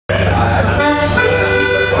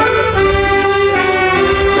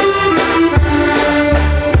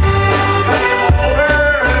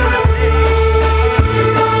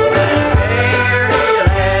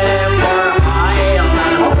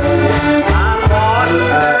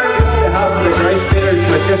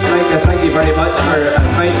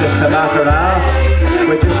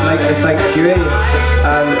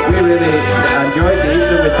enjoyed the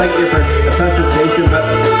evening. We thank you for the presentation, but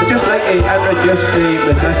I'd just like to introduce the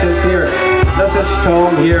musicians here. This is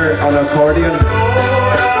Tom here on accordion,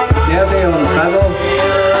 Desi on fiddle,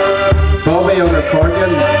 Bobby on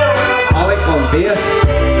accordion, Alec on bass,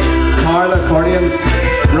 Carl accordion,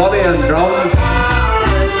 Roddy on drums,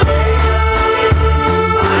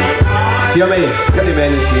 Jimmy, couldn't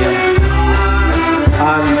even his name,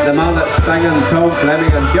 and the man that's singing, Tom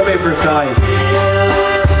Fleming and Jimmy Versailles.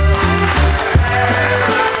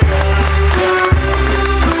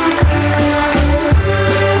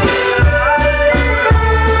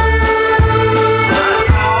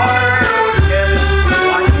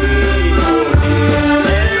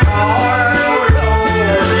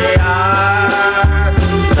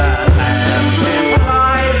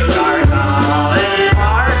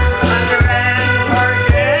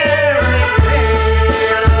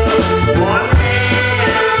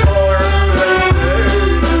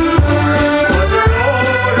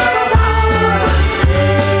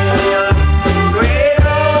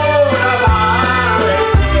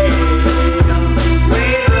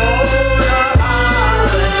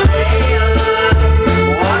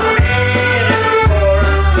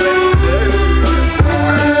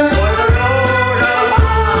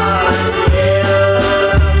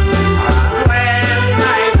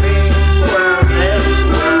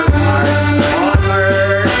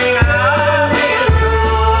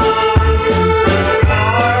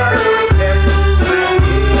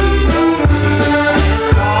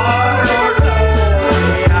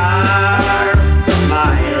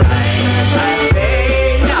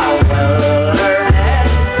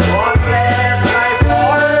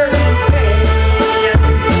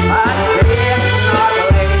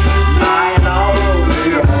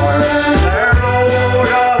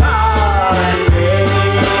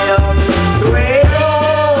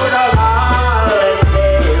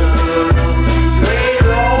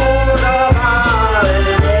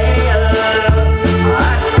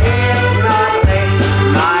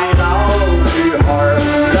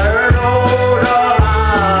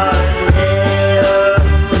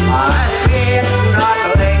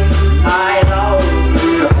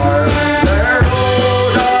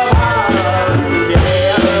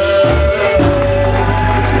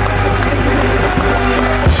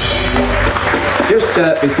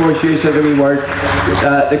 Before she said a wee word,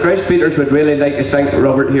 the Grousebeaters would really like to thank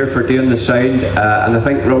Robert here for doing the sound, and I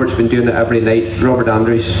think Robert's been doing it every night, Robert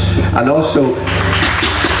Andrews, and also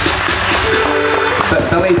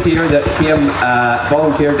Billy Tier that came,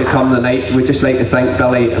 volunteered to come tonight. We'd just like to thank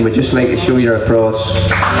Billy, and we'd just like to show your applause.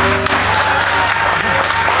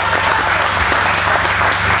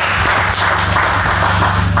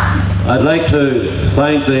 I'd like to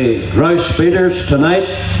thank the Grousebeaters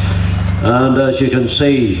tonight. And as you can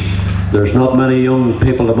see, there's not many young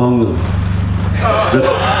people among them.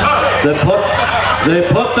 They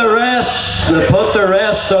put the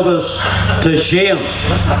rest of us to shame.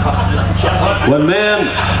 When men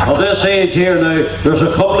of this age here now, there's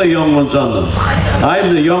a couple of young ones on them.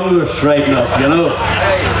 I'm the youngest right now, you know.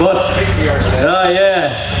 But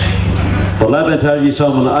yeah. But let me tell you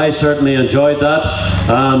something, I certainly enjoyed that,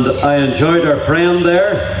 and I enjoyed our friend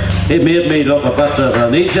there. He made me look a bit of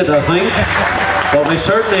an idiot, I think, but we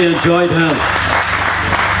certainly enjoyed him.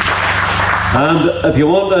 And if you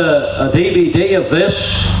want a DVD of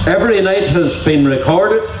this, every night has been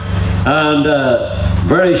recorded, and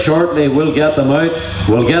very shortly we'll get them out.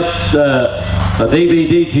 We'll get a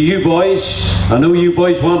DVD to you boys. I know you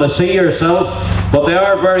boys want to see yourself, but they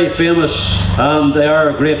are very famous and they are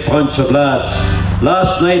a great bunch of lads.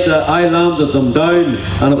 Last night I landed them down,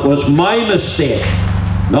 and it was my mistake.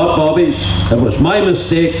 Not Bobby's, it was my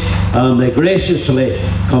mistake, and they graciously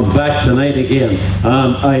come back tonight again,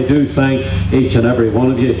 and I do thank each and every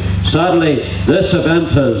one of you. Sadly, this event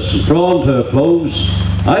has drawn to a close.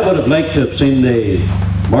 I would have liked to have seen the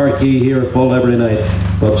marquee here full every night,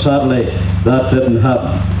 but sadly that didn't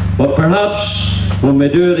happen. But perhaps when we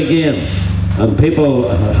do it again, and people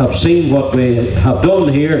have seen what we have done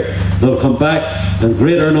here, they'll come back in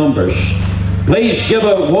greater numbers. Please give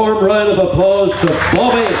a warm round of applause to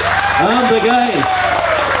Bobby and the guys.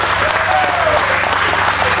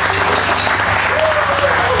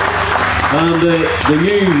 And the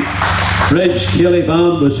new Bridge Keeley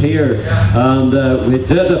band was here, and we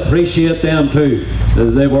did appreciate them too.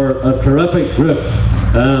 They were a terrific group,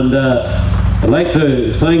 and I'd like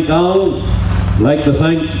to thank Alan, I'd like to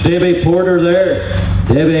thank Davy Porter there.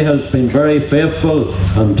 Davy has been very faithful,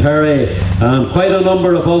 and Terry, and quite a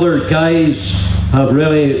number of other guys have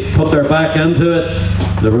really put their back into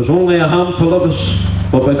it. There was only a handful of us,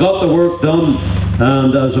 but we got the work done.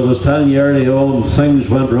 And as I was telling you earlier on, things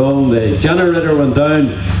went wrong. The generator went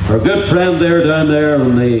down. Our good friend there down there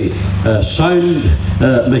on the sound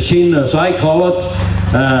machine, as I call it,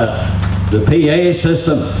 the PA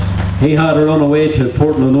system, he had to run away to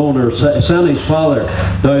Portland or send his father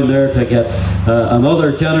down there to get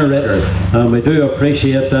another generator. And we do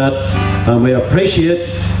appreciate that. And we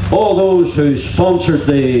appreciate all those who sponsored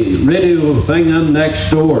the radio thing in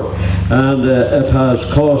next door. And it has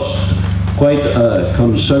cost quite a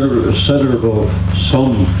considerable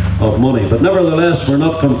sum of money, but nevertheless we're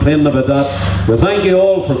not complaining about that. We thank you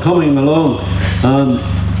all for coming along, and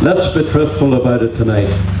let's be truthful about it tonight.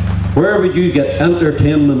 Where would you get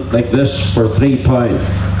entertainment like this for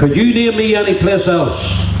 £3? Could you name me any place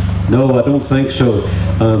else? No, I don't think so.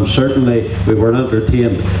 Certainly we were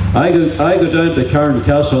entertained. I go down to Carn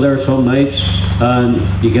Castle there some nights,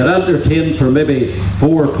 and you get entertained for maybe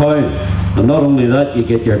 £4. And not only that, you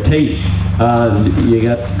get your tea, and you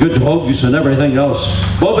get good hugs and everything else.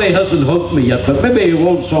 Bobby hasn't hugged me yet, but maybe he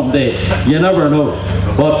will someday. You never know.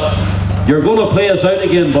 But you're going to play us out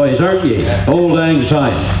again, boys, aren't you? Old Lang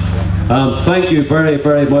Syne. And thank you very,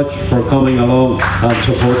 very much for coming along and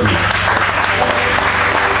supporting us.